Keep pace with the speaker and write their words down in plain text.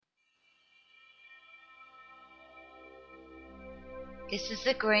This is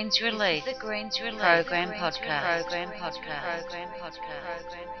the Greens Release Program Podcast.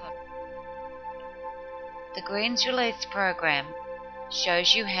 The Greens Release Program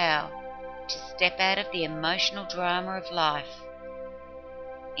shows you how to step out of the emotional drama of life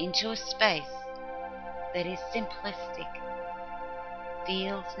into a space that is simplistic,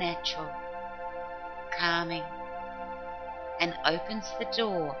 feels natural, calming, and opens the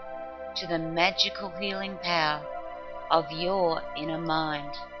door to the magical healing power of your inner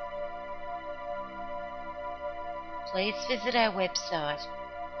mind. Please visit our website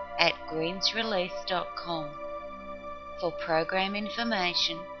at greensrelease.com for program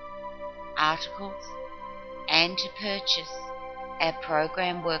information, articles, and to purchase our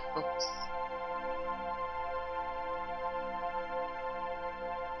program workbooks.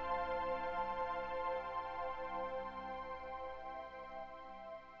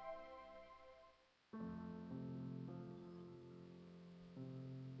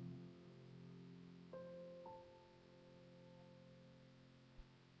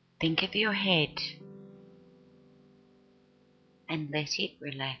 Think of your head and let it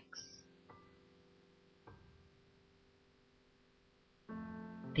relax.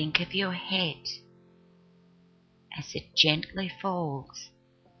 Think of your head as it gently falls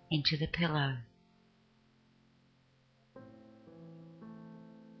into the pillow.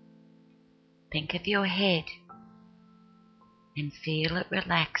 Think of your head and feel it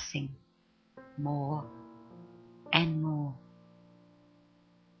relaxing more and more.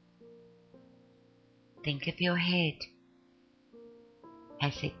 Think of your head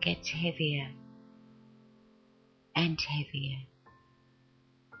as it gets heavier and heavier.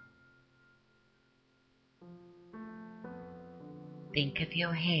 Think of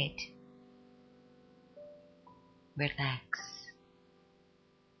your head. Relax.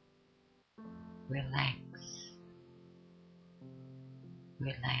 Relax.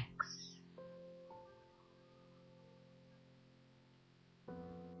 Relax.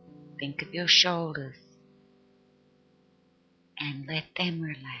 Think of your shoulders and let them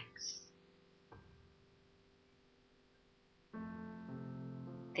relax.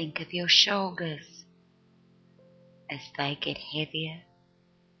 Think of your shoulders as they get heavier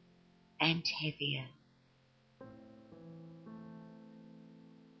and heavier.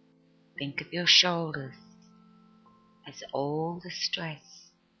 Think of your shoulders as all the stress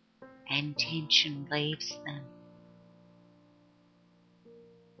and tension leaves them.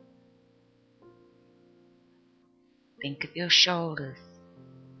 Think of your shoulders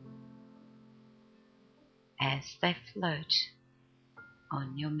as they float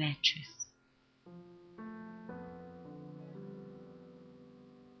on your mattress.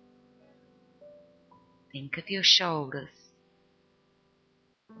 Think of your shoulders.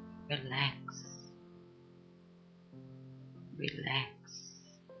 Relax. Relax.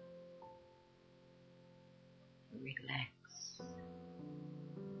 Relax.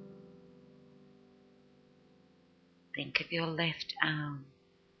 Think of your left arm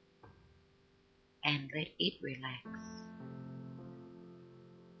and let it relax.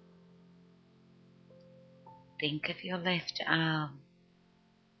 Think of your left arm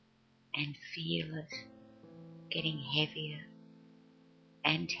and feel it getting heavier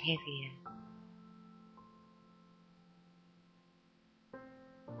and heavier.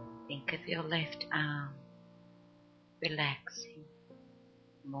 Think of your left arm relaxing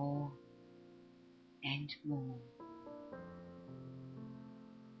more and more.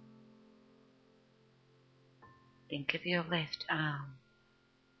 Think of your left arm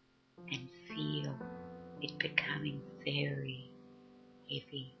and feel it becoming very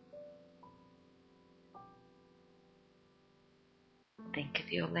heavy. Think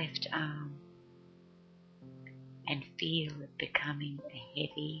of your left arm and feel it becoming a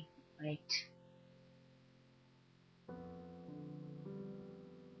heavy weight.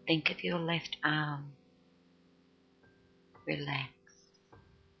 Think of your left arm. Relax.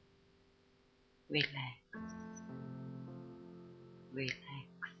 Relax. Relax.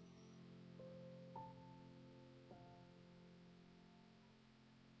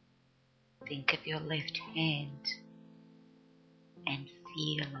 Think of your left hand and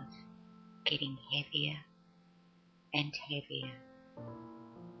feel it getting heavier and heavier.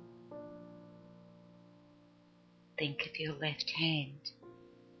 Think of your left hand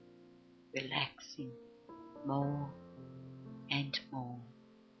relaxing more and more.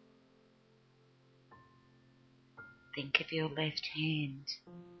 Think of your left hand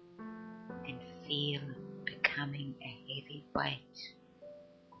and feel it becoming a heavy weight.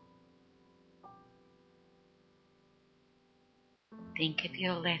 Think of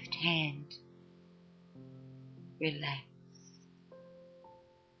your left hand. Relax.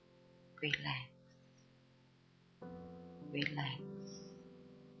 relax, relax.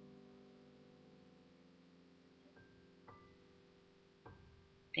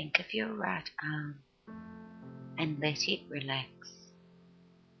 Think of your right arm and let it relax.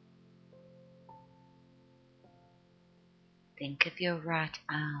 Think of your right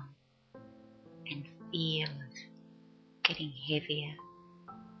arm and feel it getting heavier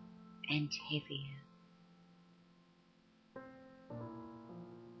and heavier.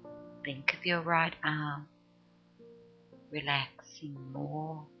 Think of your right arm relaxing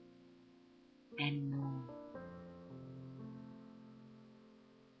more and more.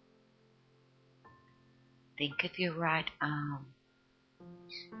 Think of your right arm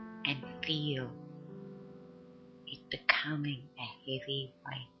and feel it becoming a heavy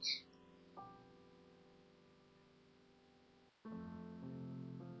weight.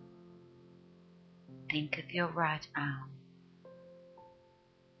 Think of your right arm.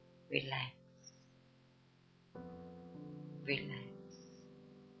 Relax, relax,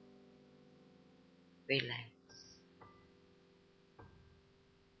 relax.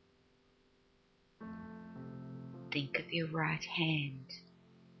 Think of your right hand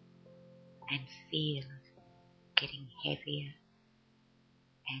and feel it getting heavier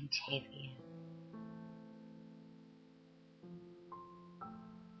and heavier.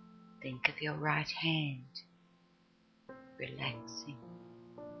 Think of your right hand relaxing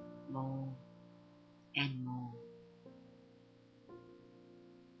more and more.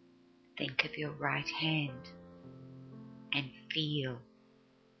 Think of your right hand and feel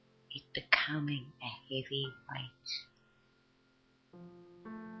it becoming a heavy weight.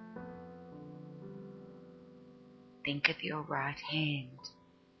 Think of your right hand.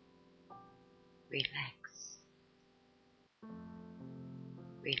 Relax,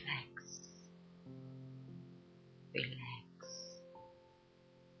 relax, relax.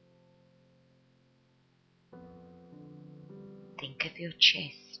 Think of your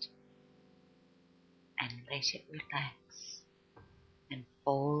chest and let it relax and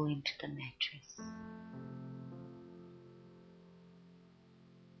fall into the mattress.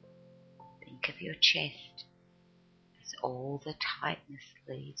 Think of your chest as all the tightness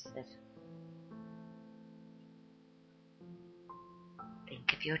leaves it.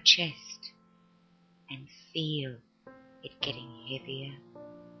 Think of your chest and feel it getting heavier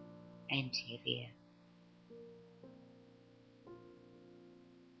and heavier.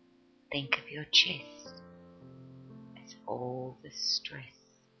 Think of your chest as all the stress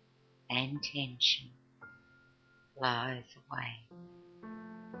and tension flies away.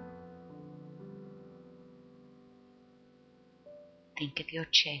 Think of your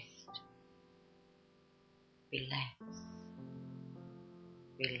chest. Relax,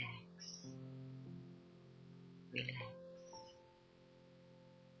 relax, relax.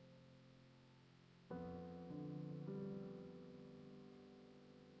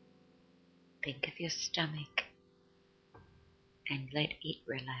 Think of your stomach and let it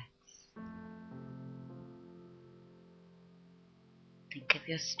relax. Think of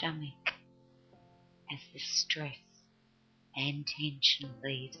your stomach as the stress and tension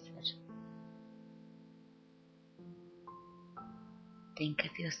leaves it. Think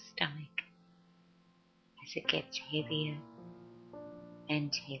of your stomach as it gets heavier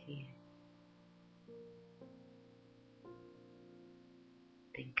and heavier.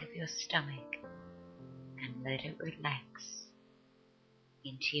 Think of your stomach and let it relax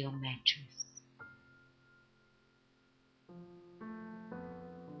into your mattress.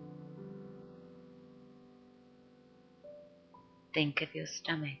 Think of your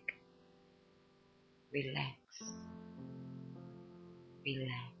stomach. Relax,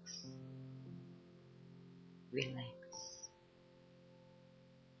 relax, relax.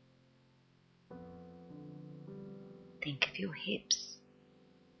 Think of your hips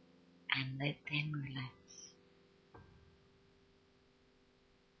and let them relax.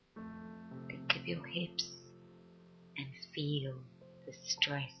 Think of your hips and feel the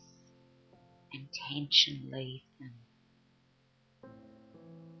stress and tension leave them.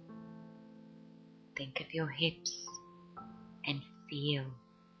 Think of your hips and feel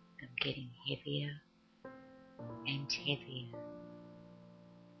them getting heavier and heavier.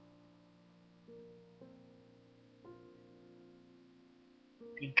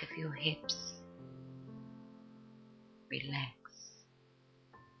 Think of your hips. Relax,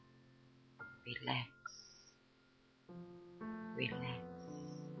 relax, relax.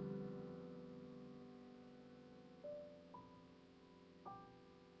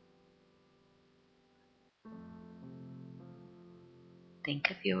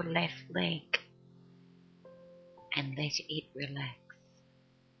 Think of your left leg and let it relax.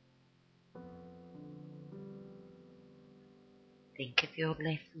 Think of your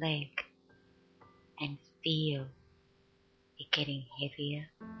left leg and feel it getting heavier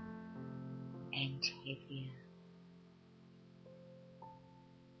and heavier.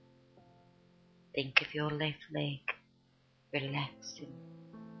 Think of your left leg relaxing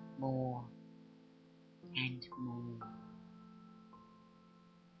more and more.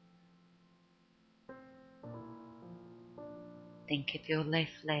 Think of your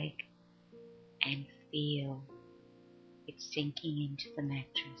left leg and feel it sinking into the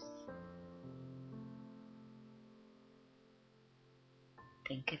mattress.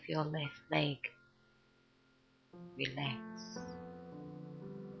 Think of your left leg. Relax,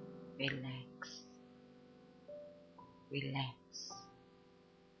 relax, relax.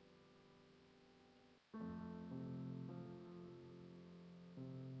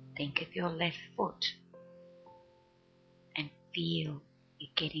 Think of your left foot and feel it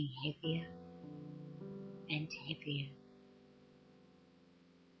getting heavier and heavier.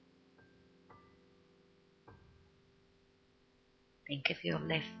 Think of your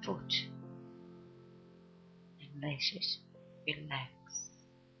left foot and let it relax.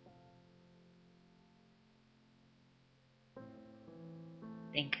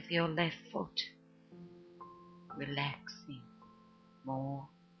 Think of your left foot relaxing more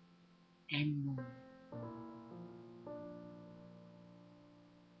and more.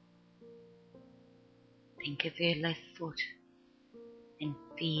 Think of your left foot and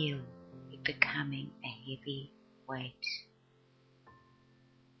feel it becoming a heavy weight.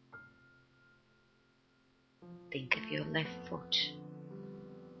 Think of your left foot.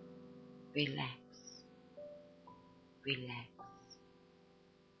 Relax, relax,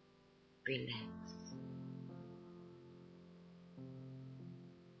 relax.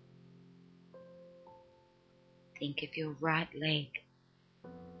 Think of your right leg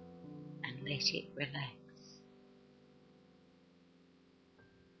and let it relax.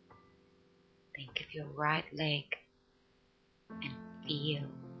 Think of your right leg and feel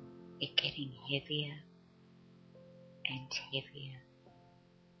it getting heavier and heavier.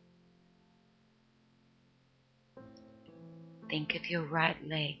 Think of your right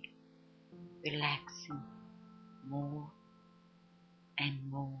leg relaxing more and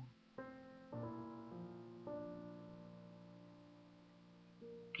more.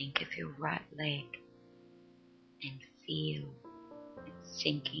 Think of your right leg and feel it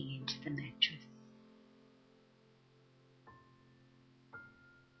sinking into the mattress.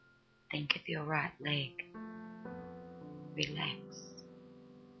 Think of your right leg. Relax,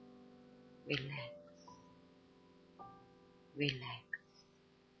 relax, relax.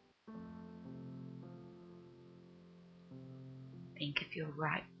 Think of your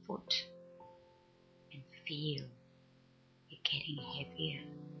right foot and feel it getting heavier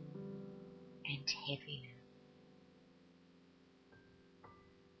and heavier.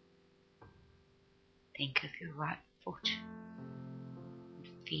 Think of your right foot and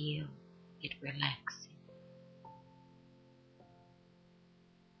feel it relaxing.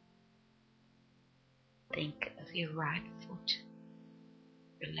 Think of your right foot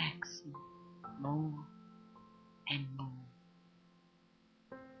relaxing more and more.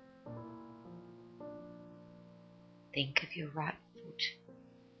 Think of your right foot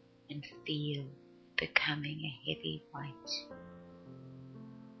and feel becoming a heavy weight.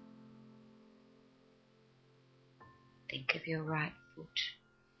 Think of your right foot.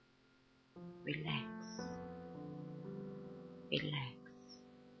 Relax, relax,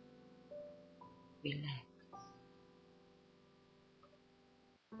 relax.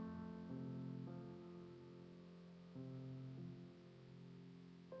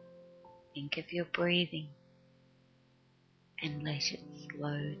 Think of your breathing and let it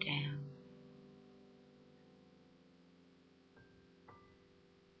slow down.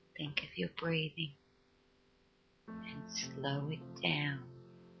 Think of your breathing and slow it down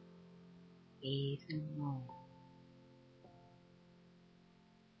even more.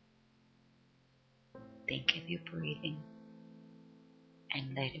 Think of your breathing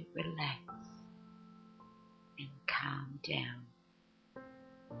and let it relax and calm down.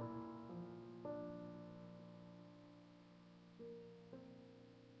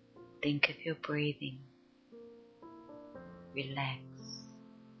 Think of your breathing. Relax,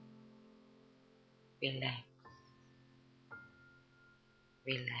 relax,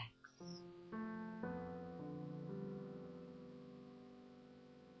 relax.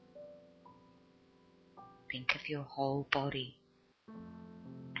 Think of your whole body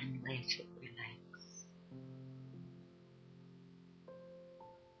and let it relax.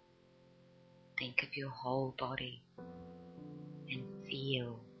 Think of your whole body and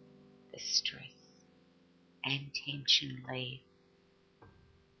feel the stress and tension leave.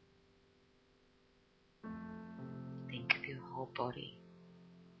 your whole body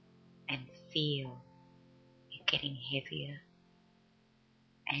and feel it getting heavier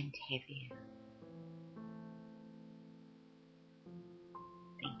and heavier.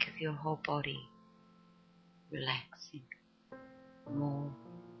 Think of your whole body relaxing more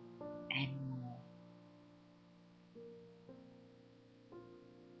and more.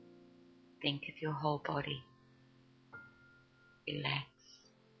 Think of your whole body. Relax,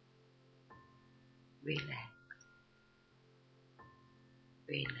 relax,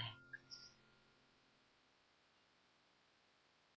 relax.